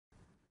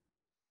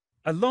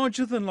A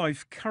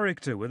larger-than-life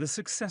character with a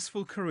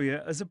successful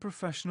career as a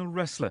professional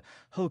wrestler,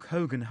 Hulk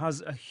Hogan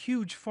has a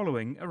huge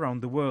following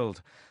around the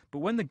world. But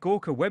when the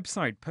Gawker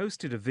website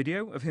posted a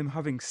video of him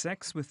having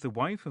sex with the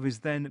wife of his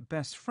then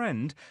best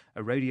friend,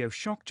 a radio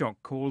shock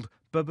jock called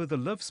Bubba the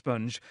Love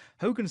Sponge,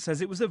 Hogan says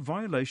it was a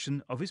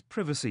violation of his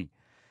privacy.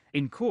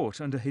 In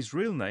court, under his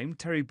real name,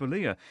 Terry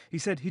Bollea, he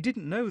said he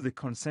didn't know the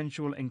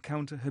consensual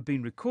encounter had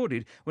been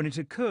recorded when it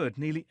occurred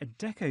nearly a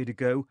decade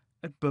ago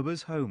at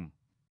Bubba's home.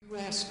 You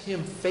asked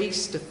him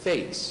face to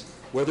face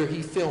whether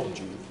he filmed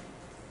you,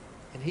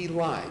 and he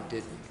lied,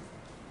 didn't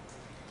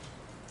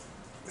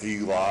he? He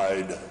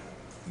lied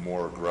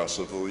more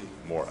aggressively,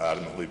 more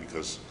adamantly,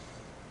 because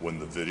when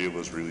the video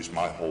was released,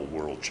 my whole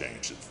world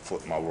changed. It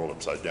flipped my world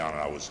upside down,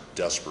 and I was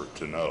desperate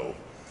to know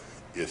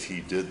if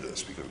he did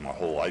this because my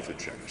whole life had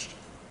changed.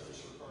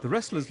 The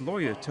wrestler's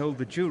lawyer told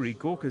the jury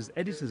Gawker's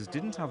editors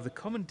didn't have the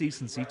common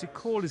decency to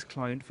call his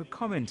client for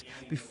comment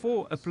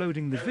before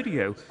uploading the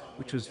video,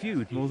 which was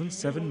viewed more than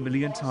 7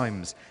 million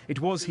times. It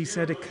was, he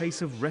said, a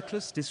case of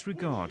reckless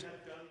disregard.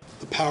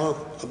 The power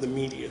of the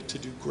media to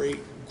do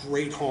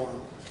great harm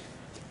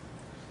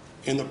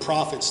and the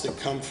profits that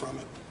come from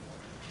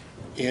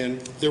it.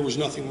 And there was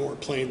nothing more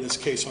playing this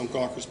case on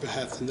Gawker's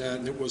behalf than that,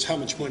 and it was how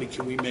much money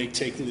can we make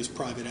taking this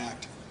private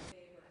act.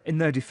 In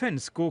their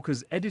defense,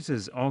 Gawker's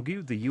editors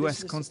argued the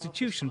US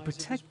Constitution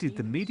protected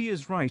the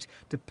media's right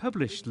to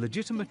publish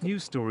legitimate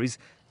news stories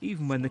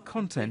even when the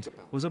content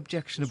was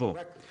objectionable.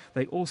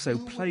 They also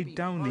played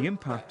down the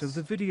impact of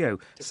the video,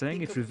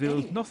 saying it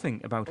revealed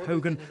nothing about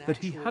Hogan that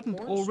he hadn't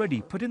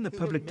already put in the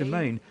public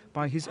domain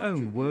by his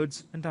own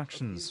words and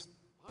actions.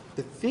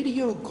 The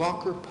video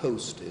Gawker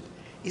posted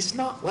is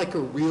not like a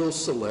real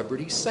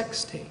celebrity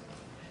sex tape.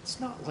 It's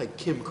not like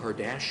Kim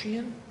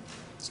Kardashian.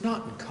 It's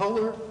not in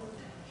color.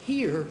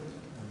 Here,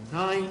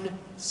 9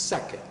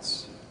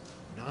 seconds.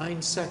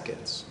 9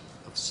 seconds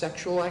of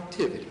sexual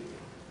activity.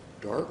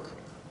 Dark,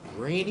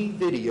 grainy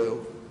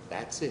video,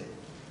 that's it.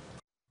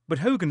 But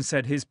Hogan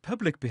said his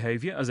public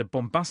behaviour as a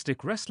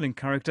bombastic wrestling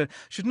character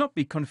should not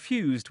be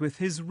confused with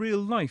his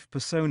real-life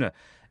persona.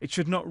 It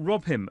should not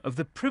rob him of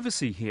the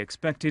privacy he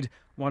expected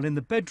while in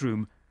the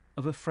bedroom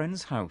of a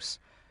friend's house.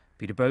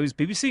 Peter Bowes,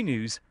 BBC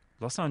News,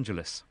 Los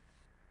Angeles.